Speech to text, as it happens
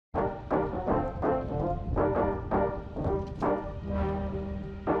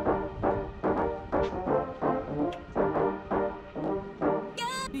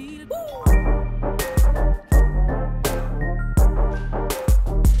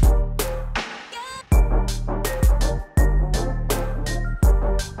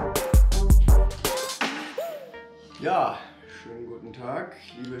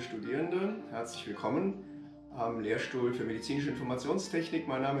liebe Studierende, herzlich willkommen am Lehrstuhl für Medizinische Informationstechnik.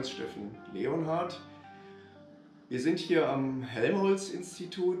 Mein Name ist Steffen Leonhardt. Wir sind hier am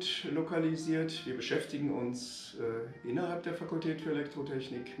Helmholtz-Institut lokalisiert. Wir beschäftigen uns innerhalb der Fakultät für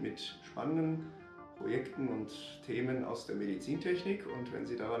Elektrotechnik mit spannenden Projekten und Themen aus der Medizintechnik. Und wenn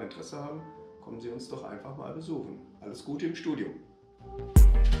Sie daran Interesse haben, kommen Sie uns doch einfach mal besuchen. Alles Gute im Studium!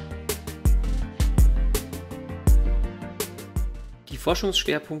 Die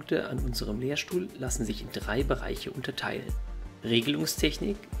Forschungsschwerpunkte an unserem Lehrstuhl lassen sich in 3 Bereiche unterteilen: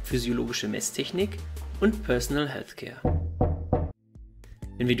 Regelungstechnik, physiologische Messtechnik und Personal Healthcare.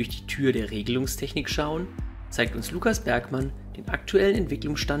 Wenn wir durch die Tür der Regelungstechnik schauen, zeigt uns Lukas Bergmann den aktuellen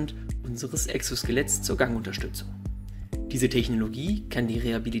Entwicklungsstand unseres Exoskeletts zur Gangunterstützung. Diese Technologie kann die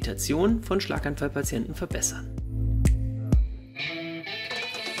Rehabilitation von Schlaganfallpatienten verbessern.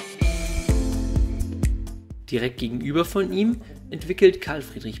 Direkt gegenüber von ihm entwickelt Karl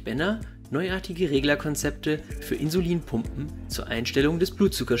Friedrich Benner neuartige Reglerkonzepte für Insulinpumpen zur Einstellung des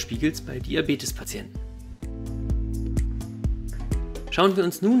Blutzuckerspiegels bei Diabetespatienten. Schauen wir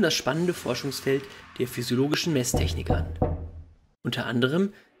uns nun das spannende Forschungsfeld der physiologischen Messtechnik an. Unter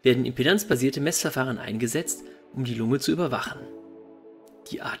anderem werden impedanzbasierte Messverfahren eingesetzt, um die Lunge zu überwachen.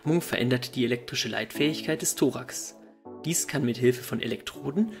 Die Atmung verändert die elektrische Leitfähigkeit des Thorax. Dies kann mit Hilfe von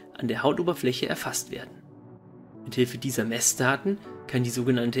Elektroden an der Hautoberfläche erfasst werden. Mithilfe dieser Messdaten kann die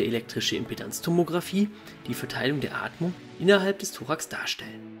sogenannte elektrische Impedanztomographie die Verteilung der Atmung innerhalb des Thorax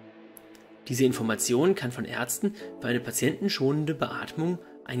darstellen. Diese Information kann von Ärzten für eine patientenschonende Beatmung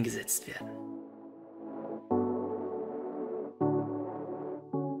eingesetzt werden.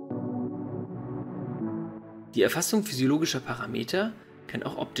 Die Erfassung physiologischer Parameter kann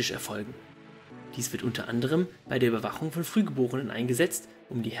auch optisch erfolgen. Dies wird unter anderem bei der Überwachung von Frühgeborenen eingesetzt,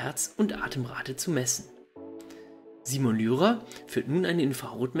 um die Herz- und Atemrate zu messen. Simon Lyrer führt nun eine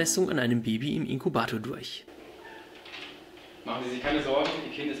Infrarotmessung an einem Baby im Inkubator durch. Machen Sie sich keine Sorgen,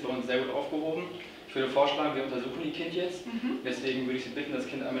 Ihr Kind ist bei uns sehr gut aufgehoben. Ich würde vorschlagen, wir untersuchen Ihr Kind jetzt. Deswegen würde ich Sie bitten, das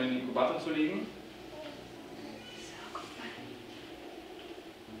Kind einmal in den Inkubator zu legen.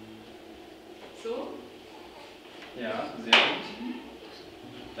 So? Ja, sehr gut.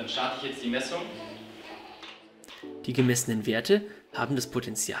 Dann starte ich jetzt die Messung. Die gemessenen Werte haben das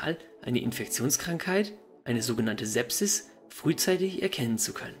Potenzial, eine Infektionskrankheit, eine sogenannte Sepsis, frühzeitig erkennen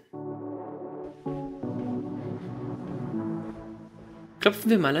zu können. Klopfen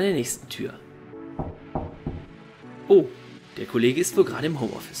wir mal an der nächsten Tür. Oh, der Kollege ist wohl gerade im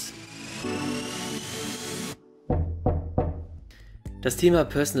Homeoffice. Das Thema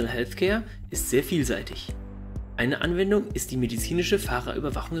Personal Healthcare ist sehr vielseitig. Eine Anwendung ist die medizinische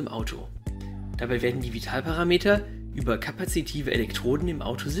Fahrerüberwachung im Auto. Dabei werden die Vitalparameter über kapazitive Elektroden im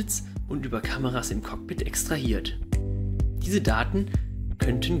Autositz und über Kameras im Cockpit extrahiert. Diese Daten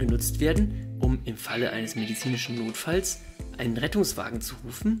könnten genutzt werden, um im Falle eines medizinischen Notfalls einen Rettungswagen zu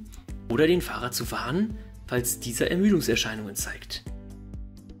rufen oder den Fahrer zu warnen, falls dieser Ermüdungserscheinungen zeigt.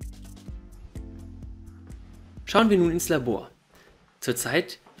 Schauen wir nun ins Labor.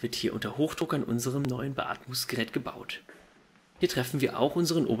 Zurzeit wird hier unter Hochdruck an unserem neuen Beatmungsgerät gebaut. Hier treffen wir auch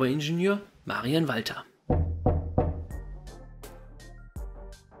unseren Oberingenieur Marian Walter.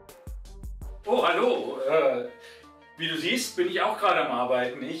 Oh, hallo. Wie du siehst, bin ich auch gerade am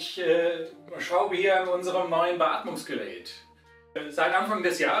Arbeiten. Ich schraube hier an unserem neuen Beatmungsgerät. Seit Anfang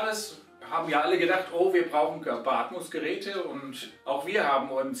des Jahres haben ja alle gedacht, oh, wir brauchen Beatmungsgeräte, und auch wir haben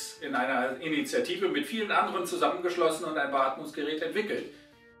uns in einer Initiative mit vielen anderen zusammengeschlossen und ein Beatmungsgerät entwickelt.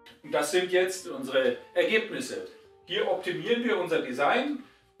 Und das sind jetzt unsere Ergebnisse. Hier optimieren wir unser Design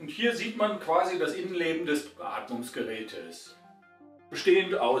und hier sieht man quasi das Innenleben des Beatmungsgerätes.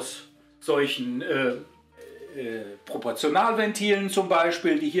 Bestehend aus solchen Proportionalventilen zum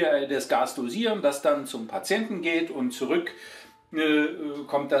Beispiel, die hier das Gas dosieren, das dann zum Patienten geht, und zurück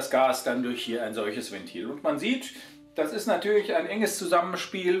kommt das Gas dann durch hier ein solches Ventil. Und man sieht, das ist natürlich ein enges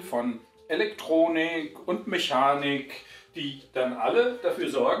Zusammenspiel von Elektronik und Mechanik, die dann alle dafür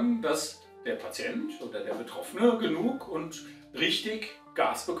sorgen, dass der Patient oder der Betroffene genug und richtig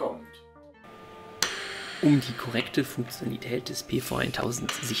Gas bekommt. Um die korrekte Funktionalität des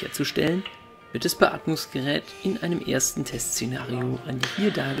PV1000 sicherzustellen, wird das Beatmungsgerät in einem ersten Testszenario an die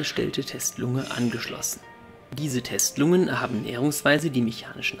hier dargestellte Testlunge angeschlossen. Diese Testlungen haben näherungsweise die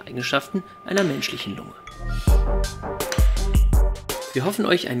mechanischen Eigenschaften einer menschlichen Lunge. Wir hoffen,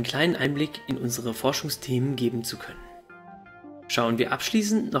 euch einen kleinen Einblick in unsere Forschungsthemen geben zu können. Schauen wir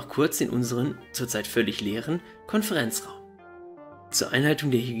abschließend noch kurz in unseren zurzeit völlig leeren Konferenzraum. Zur Einhaltung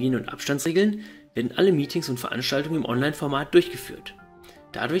der Hygiene- und Abstandsregeln werden alle Meetings und Veranstaltungen im Online-Format durchgeführt.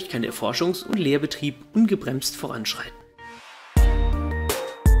 Dadurch kann der Forschungs- und Lehrbetrieb ungebremst voranschreiten.